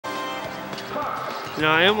You know,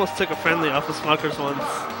 I almost took a friendly off of Smuckers once.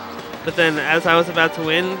 But then, as I was about to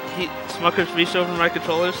win, Smuckers reached over my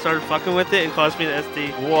controller, started fucking with it, and caused me to SD.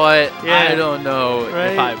 What? Yeah. I don't know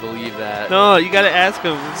Right? if I believe that. No, you gotta ask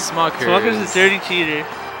him. Smuckers. Smuckers is a dirty cheater.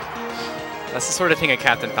 That's the sort of thing a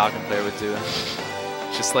Captain Falcon player would do.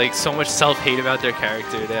 Just like so much self-hate about their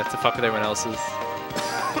character, they have to fuck with everyone else's.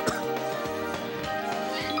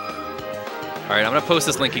 Alright, I'm gonna post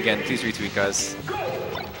this link again. Please retweet, guys.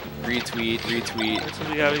 Retweet, retweet. That's what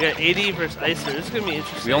we got. We got 80 versus Icer. This is gonna be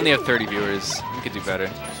interesting. We only have 30 viewers. We could do better.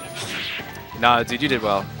 Nah, dude, you did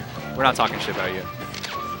well. We're not talking shit about you.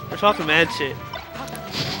 We're talking mad shit.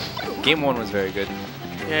 Game 1 was very good.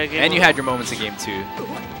 Yeah, game And you one. had your moments in game 2.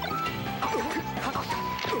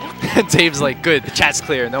 Dave's like, good, the chat's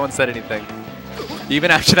clear. No one said anything. Even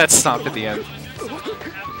after that stomp at the end.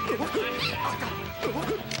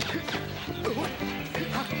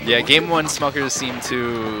 Yeah, game 1, Smuckers seemed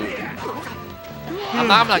to... I'm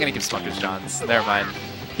not going to give Smuckers Johns. Never mind.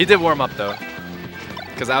 He did warm up, though.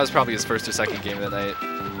 Because that was probably his first or second game of the night.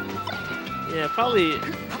 Yeah, probably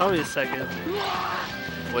a second.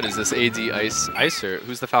 What is this? AD Icer?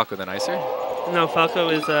 Who's the Falco then? Icer? No, Falco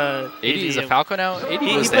is AD. Is a Falco now? AD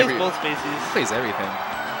He goes to plays both He spaces. plays everything.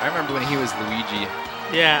 I remember when he was Luigi.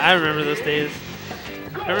 Yeah, I remember those days.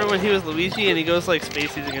 I remember when he was Luigi and he goes like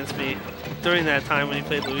spaces against me. During that time when he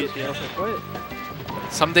played Luigi, I was like,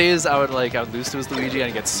 what? Some days I would lose to his Luigi and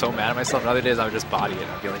I'd get so mad at myself, and other days I would just body it.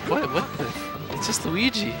 I'd be like, what the? It's just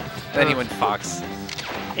Luigi. Then he went Fox.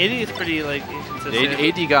 AD is pretty like inconsistent.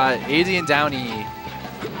 AD and Downey.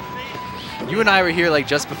 You and I were here like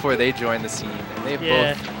just before they joined the scene, and they've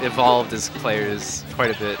both evolved as players quite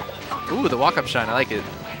a bit. Ooh, the walk-up shine, I like it.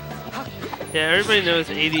 Yeah, everybody knows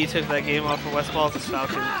AD took that game off for Westball's as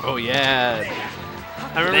Falcon. Oh yeah.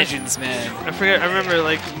 I remember, Legends, man. I remember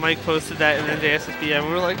like Mike posted that in the SSBM.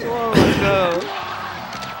 We were like, whoa, let's go.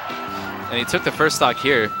 And he took the first stock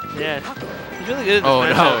here. Yeah. He's really good at this Oh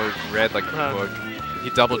matchup. no, red like a book. He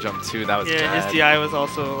double jumped too, that was bad. Yeah, his DI was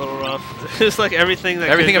also a little rough. It's like everything that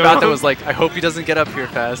Everything could about go that wrong. was like, I hope he doesn't get up here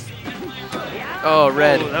fast. Oh,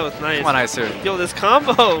 red. Oh, that was nice. Come on, Icer. Yo, this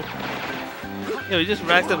combo! Yo, he just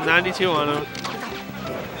racked up 92 on him.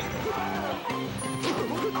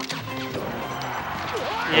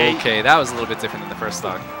 Yeah, Okay, that was a little bit different than the first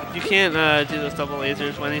stock. you can't do those double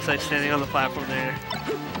lasers when he's like standing on the platform there.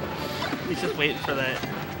 He's just waiting for that.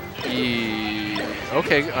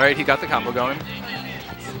 Okay, alright, he got the combo going.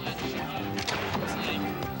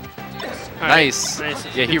 All Nice. Right, nice.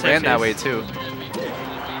 Yeah, he Good ran tech that chase. way too.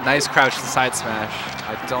 Nice crouch to side smash.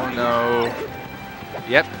 I don't know.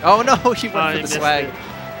 Yep. Oh no, he went for he the missed swag. it.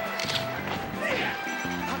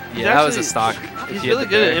 Yeah, that was a stock. He's really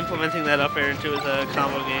good at implementing that up air into his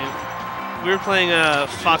combo game. We were playing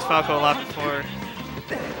Fox Falco a lot before.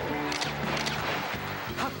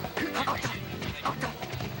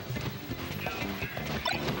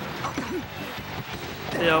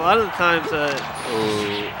 Yeah, a lot of the times,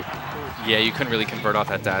 yeah, you couldn't really convert off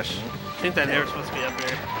that dash. I think that air was supposed to be up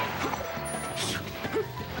there.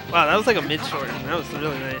 Wow, that was like a mid-shorten. That was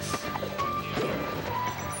really nice.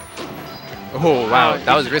 Oh, wow.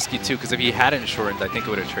 That was risky, too, because if he hadn't shortened, I think it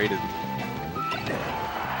would have traded.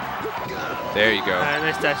 There you go.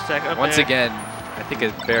 Nice dash attack up Once there. again, I think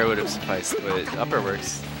a bear would have sufficed, but upper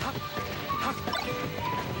works.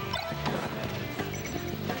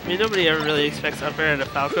 I mean, nobody ever really expects up air at a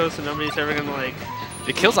Falco, so nobody's ever going to, like...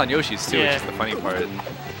 It kills on Yoshi's, too, Yeah. which is the funny part.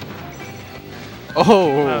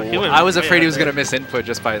 Oh, he went I was way afraid he out was going to there. miss input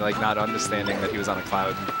just by like not understanding that he was on a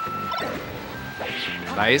cloud.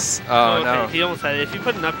 Nice. Oh, okay. no. He almost had it. If you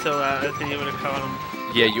put an up tilt out, I think he would have caught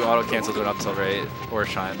him. Yeah, you auto-canceled an up tilt, right? Or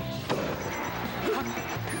shine.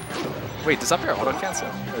 Wait, does up air auto-cancel?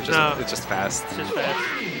 Or just, No. it's just fast? It's just fast.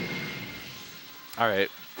 Alright.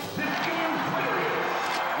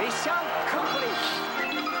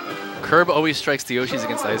 Curb always strikes the Yoshis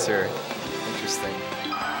against Icer. Interesting.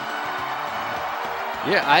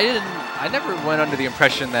 Yeah, I never went under the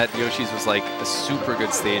impression that Yoshi's was like a super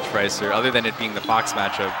good stage for Icer, other than it being the Fox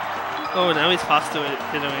matchup. Oh, now he's Fox to it.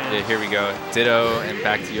 Yeah, here we go. Ditto and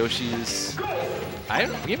back to Yoshi's.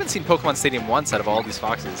 We haven't seen Pokemon Stadium once out of all these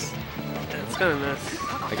Foxes. Yeah, it's kind of nuts.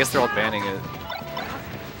 I guess they're all banning it.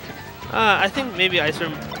 I think maybe Icer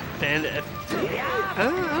banned FT. I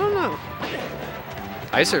don't know.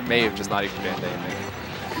 Icer may have just not even banned anything.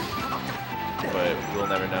 But we'll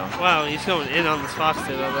never know. Wow, he's going in on this Fox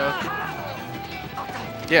Ditto, though.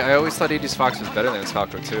 Yeah, I always thought 80's Fox was better than his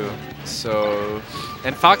Falco too. So,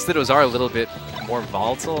 and Fox Dittos are a little bit more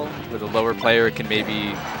volatile. With a lower player, it can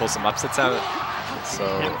maybe pull some upsets out. So,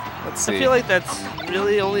 let's see. I feel like that's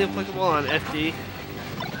really only applicable on FD.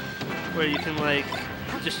 where you can like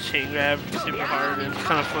just chain grab super hard and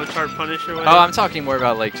kind of flowchart punish or whatever. Oh, I'm talking more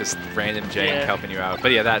about like just random jank helping you out.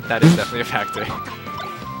 But yeah, that is definitely a factor.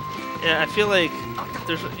 Yeah, I feel like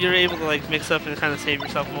you're able to like mix up and kind of save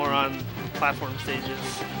yourself more on platform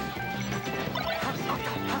stages.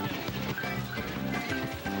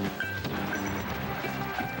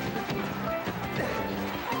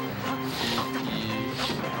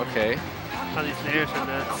 Okay. Oh, these nairs are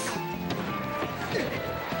nuts.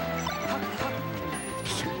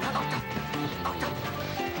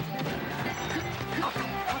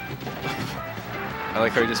 I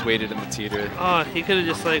like how he just waited in the teeter. Oh, he could have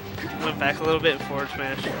just like went back a little bit and forward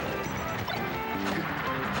smash.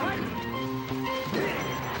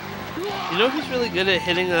 You know who's really good at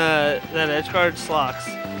hitting that edge guard? Slocks.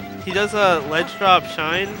 He does a ledge drop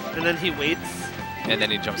shine and then he waits. And then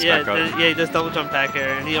he jumps back up. Yeah, he does double jump back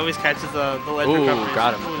air and he always catches the ledge recovery.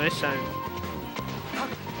 Got him. Ooh, nice shine.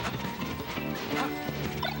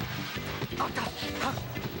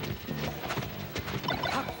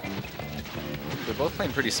 They're both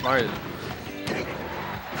playing pretty smart.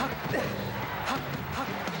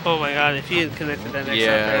 Oh my god, if he had connected that next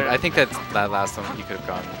Yeah, I think that last one he could have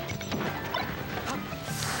gone.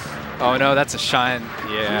 Oh no, that's a shine.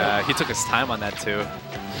 Yeah, he took his time on that too.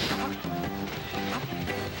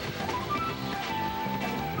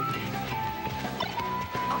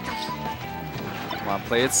 Come on,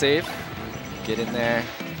 play it safe. Get in there.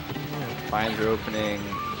 Find your opening.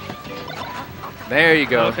 There you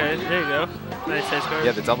go. Okay, there you go. Nice edge guard.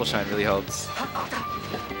 Yeah, the double shine really helps.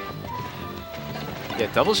 Yeah,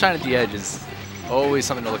 double shine at the edge is always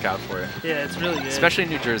something to look out for. Yeah, it's really good. Especially in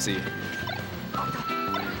New Jersey.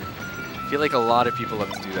 I feel like a lot of people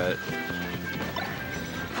love to do that.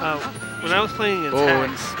 When I was playing in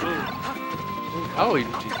tags,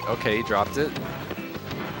 okay, he dropped it.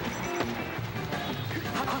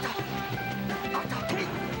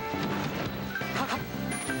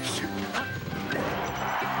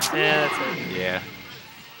 Yeah, that's it. Yeah.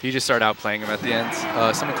 You just start outplaying him at the end.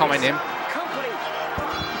 Someone call my name.